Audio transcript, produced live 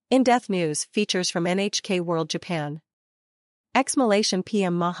In-depth news features from NHK World Japan. Ex-Malaysian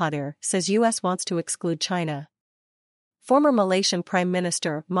PM Mahathir says US wants to exclude China. Former Malaysian Prime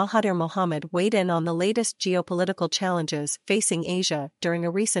Minister Mahathir Mohamad weighed in on the latest geopolitical challenges facing Asia during a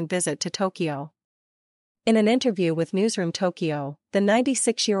recent visit to Tokyo. In an interview with NEWSROOM Tokyo, the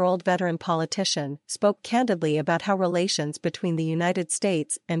 96-year-old veteran politician spoke candidly about how relations between the United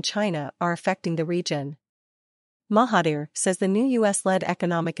States and China are affecting the region. Mahathir says the new US-led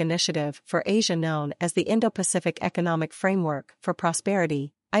economic initiative for Asia known as the Indo-Pacific Economic Framework for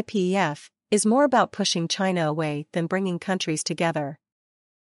Prosperity, IPEF, is more about pushing China away than bringing countries together.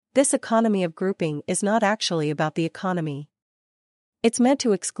 This economy of grouping is not actually about the economy. It's meant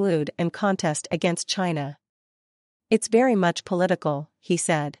to exclude and contest against China. It's very much political, he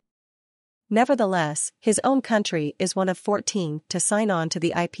said. Nevertheless, his own country is one of 14 to sign on to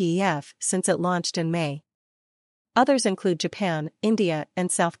the IPEF since it launched in May. Others include Japan, India,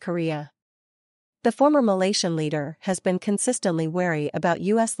 and South Korea. The former Malaysian leader has been consistently wary about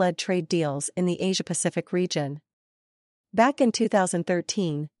US-led trade deals in the Asia-Pacific region. Back in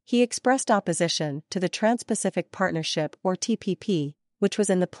 2013, he expressed opposition to the Trans-Pacific Partnership or TPP, which was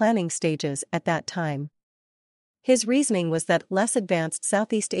in the planning stages at that time. His reasoning was that less advanced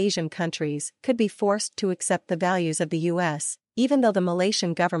Southeast Asian countries could be forced to accept the values of the US, even though the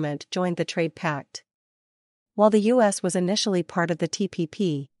Malaysian government joined the trade pact. While the US was initially part of the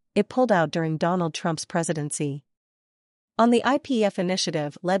TPP, it pulled out during Donald Trump's presidency. On the IPEF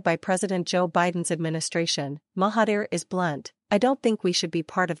initiative led by President Joe Biden's administration, Mahathir is blunt, "I don't think we should be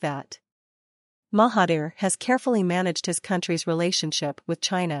part of that." Mahathir has carefully managed his country's relationship with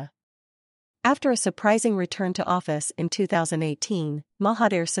China. After a surprising return to office in 2018,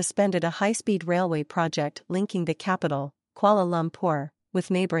 Mahathir suspended a high-speed railway project linking the capital, Kuala Lumpur, with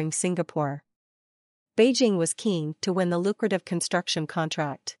neighboring Singapore. Beijing was keen to win the lucrative construction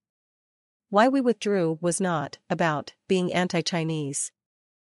contract. Why we withdrew was not about being anti-Chinese.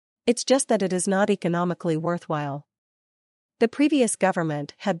 It's just that it is not economically worthwhile. The previous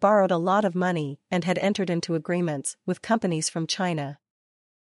government had borrowed a lot of money and had entered into agreements with companies from China.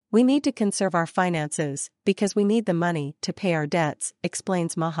 We need to conserve our finances because we need the money to pay our debts,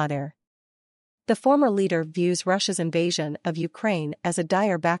 explains Mahathir. The former leader views Russia's invasion of Ukraine as a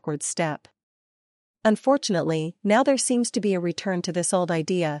dire backward step. Unfortunately, now there seems to be a return to this old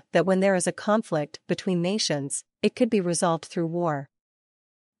idea that when there is a conflict between nations, it could be resolved through war.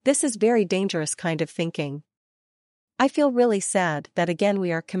 This is very dangerous kind of thinking. I feel really sad that again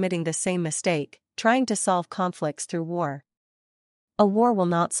we are committing the same mistake, trying to solve conflicts through war. A war will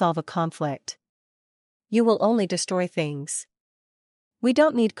not solve a conflict. You will only destroy things. We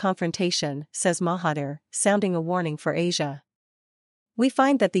don't need confrontation, says Mahathir, sounding a warning for Asia. We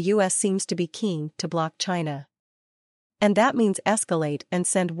find that the US seems to be keen to block China. And that means escalate and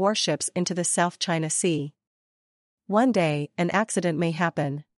send warships into the South China Sea. One day, an accident may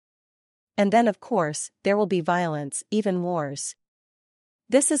happen. And then of course, there will be violence, even wars.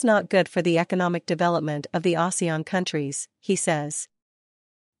 This is not good for the economic development of the ASEAN countries, he says.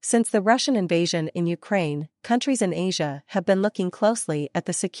 Since the Russian invasion in Ukraine, countries in Asia have been looking closely at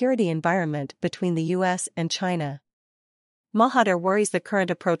the security environment between the US and China. Mahathir worries the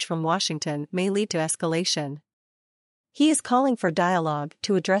current approach from Washington may lead to escalation. He is calling for dialogue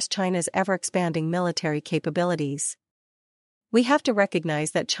to address China's ever-expanding military capabilities. We have to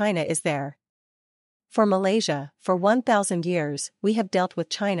recognize that China is there. For Malaysia, for 1,000 years, we have dealt with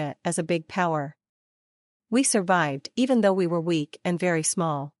China as a big power. We survived even though we were weak and very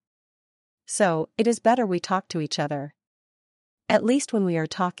small. So, it is better we talk to each other. At least when we are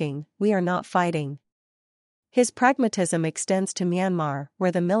talking, we are not fighting. His pragmatism extends to Myanmar,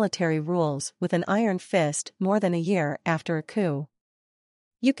 where the military rules with an iron fist more than a year after a coup.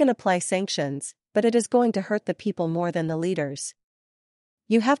 You can apply sanctions, but it is going to hurt the people more than the leaders.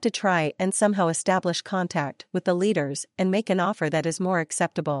 You have to try and somehow establish contact with the leaders and make an offer that is more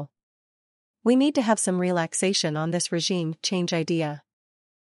acceptable. We need to have some relaxation on this regime change idea.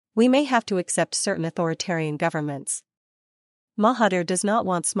 We may have to accept certain authoritarian governments. Mahathir does not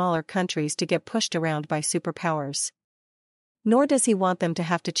want smaller countries to get pushed around by superpowers. Nor does he want them to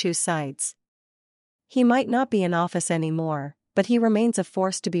have to choose sides. He might not be in office anymore, but he remains a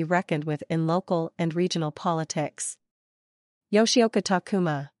force to be reckoned with in local and regional politics. Yoshioka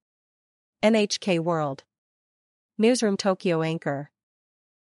Takuma. NHK World. NEWSROOM Tokyo anchor.